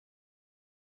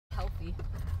coffee.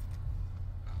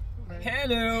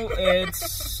 Hello,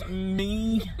 it's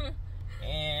me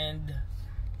and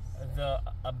the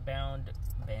Abound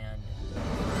Band.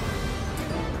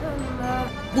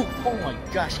 Oh my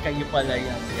gosh, kayo pala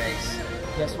yan, guys.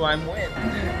 Guess who I'm with?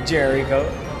 Jericho,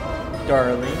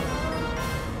 Darling,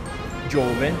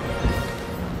 Joven,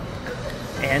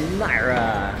 and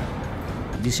Myra.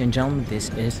 Ladies and gentlemen, this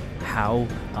is how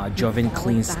Joven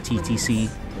cleans TTC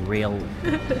rail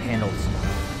handles.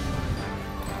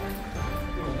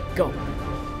 Go!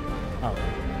 Oh.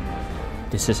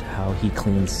 This is how he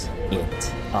cleans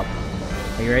it up.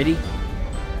 Are you ready?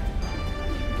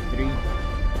 3, 2,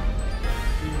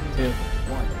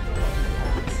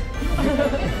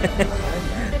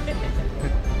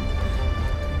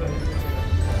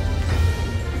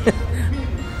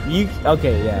 1.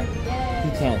 Okay, yeah. He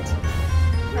can't.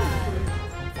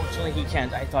 Unfortunately, he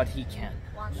can't. I thought he can.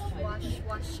 Wash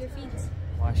your feet.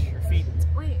 Wash your feet.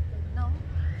 Wait, no.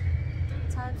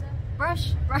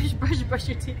 Brush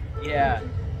your teeth. Yeah.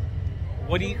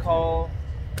 What do you call?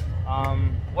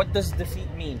 What does the feet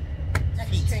mean?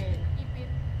 Feet.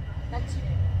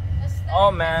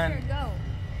 Oh man.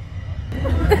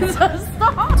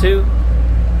 Stop. 2,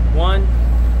 1,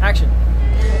 action.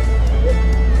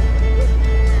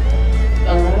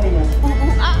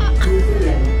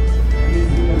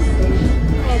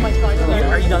 Oh my god.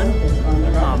 Are you done?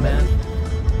 Oh man.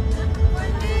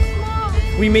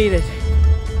 We made it.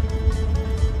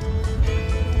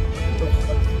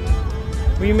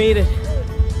 We made it.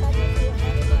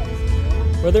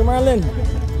 Brother Marlon,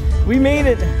 we made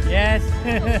it. Yes.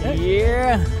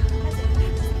 Yeah.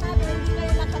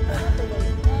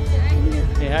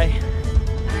 Say hi.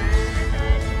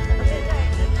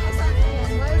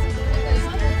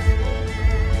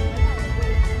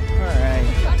 Alright.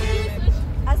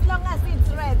 As long as it's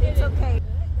red, it's okay.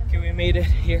 Okay, we made it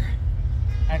here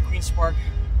at Queen's Park.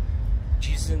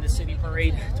 Jesus in the City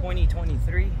Parade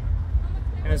 2023.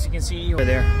 And as you can see over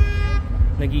there,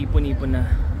 nag-iipon-ipon na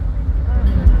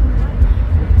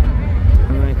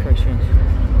ang mga Christians.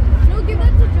 No, give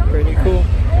that to Joe. Pretty cool.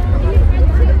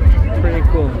 Pretty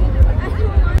cool.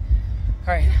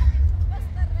 Alright.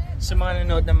 Sa mga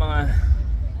nanood ng mga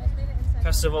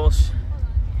festivals,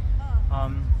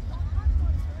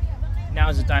 now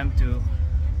is the time to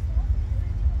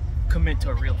commit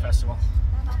to a real festival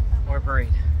or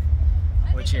parade,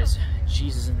 which is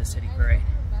Jesus in the City Parade.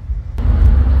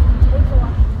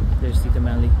 There's Tita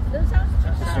Melly.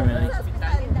 Sister Melly.